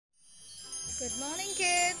Good morning,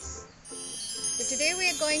 kids. So today we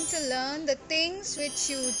are going to learn the things which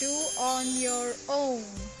you do on your own.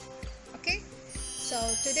 Okay? So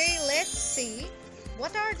today let's see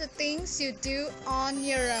what are the things you do on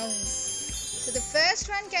your own. So the first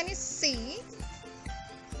one, can you see?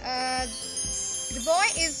 The boy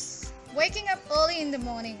is waking up early in the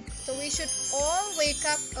morning. So we should all wake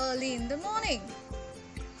up early in the morning.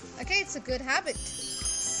 Okay, it's a good habit.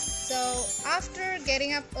 So after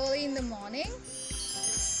getting up early in the morning,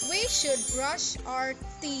 we should brush our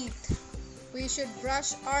teeth. We should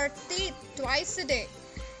brush our teeth twice a day.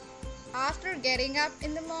 After getting up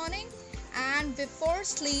in the morning and before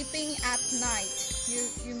sleeping at night,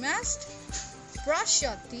 you must brush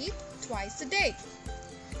your teeth twice a day.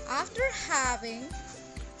 After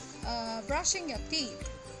brushing your teeth,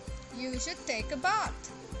 you should take a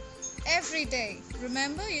bath every day.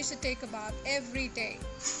 Remember, you should take a bath every day.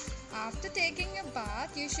 After taking a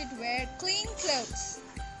bath, you should wear clean clothes.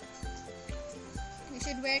 You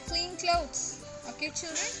should wear clean clothes. Okay,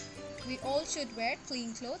 children? We all should wear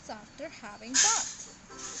clean clothes after having bath.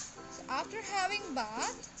 So after having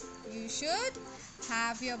bath, you should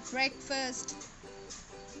have your breakfast.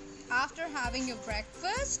 After having your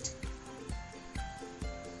breakfast,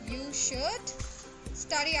 you should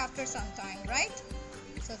study after some time, right?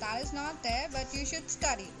 So that is not there, but you should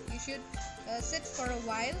study. You should sit for a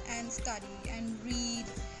while and study and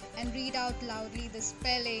read out loudly the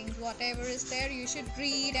spellings, whatever is there. You should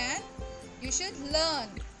read and you should learn.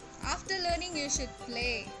 After learning, you should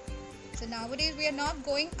play. So nowadays we are not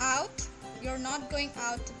going out. You're not going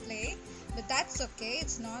out to play, but that's okay.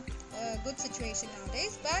 It's not a good situation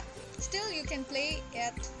nowadays, but still you can play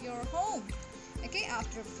at your home. Okay,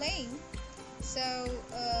 after playing. So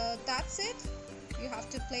that's it. You have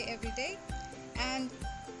to play every day. And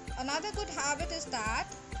another good habit is that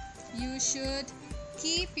you should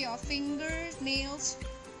keep your fingernails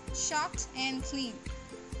short and clean.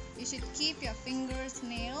 You should keep your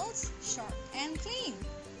nails short and clean.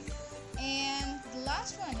 And the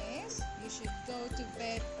last one is you should go to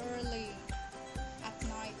bed early at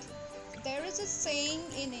night. There is a saying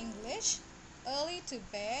in English, early to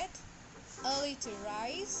bed, early to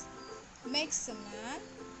rise, makes a man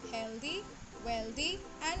healthy, wealthy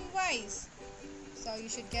and wise. So you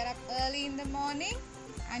should get up early in the morning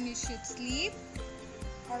and you should sleep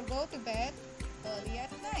or go to bed early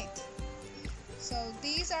at night. So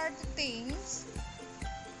these are the things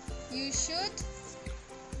you should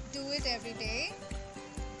do it every day,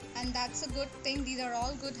 and that's a good thing. These are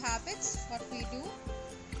all good habits what we do.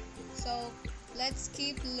 So let's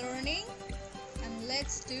keep learning and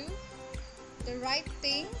let's do the right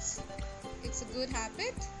things. It's a good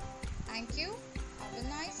habit. Thank you. Have a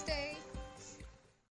nice day.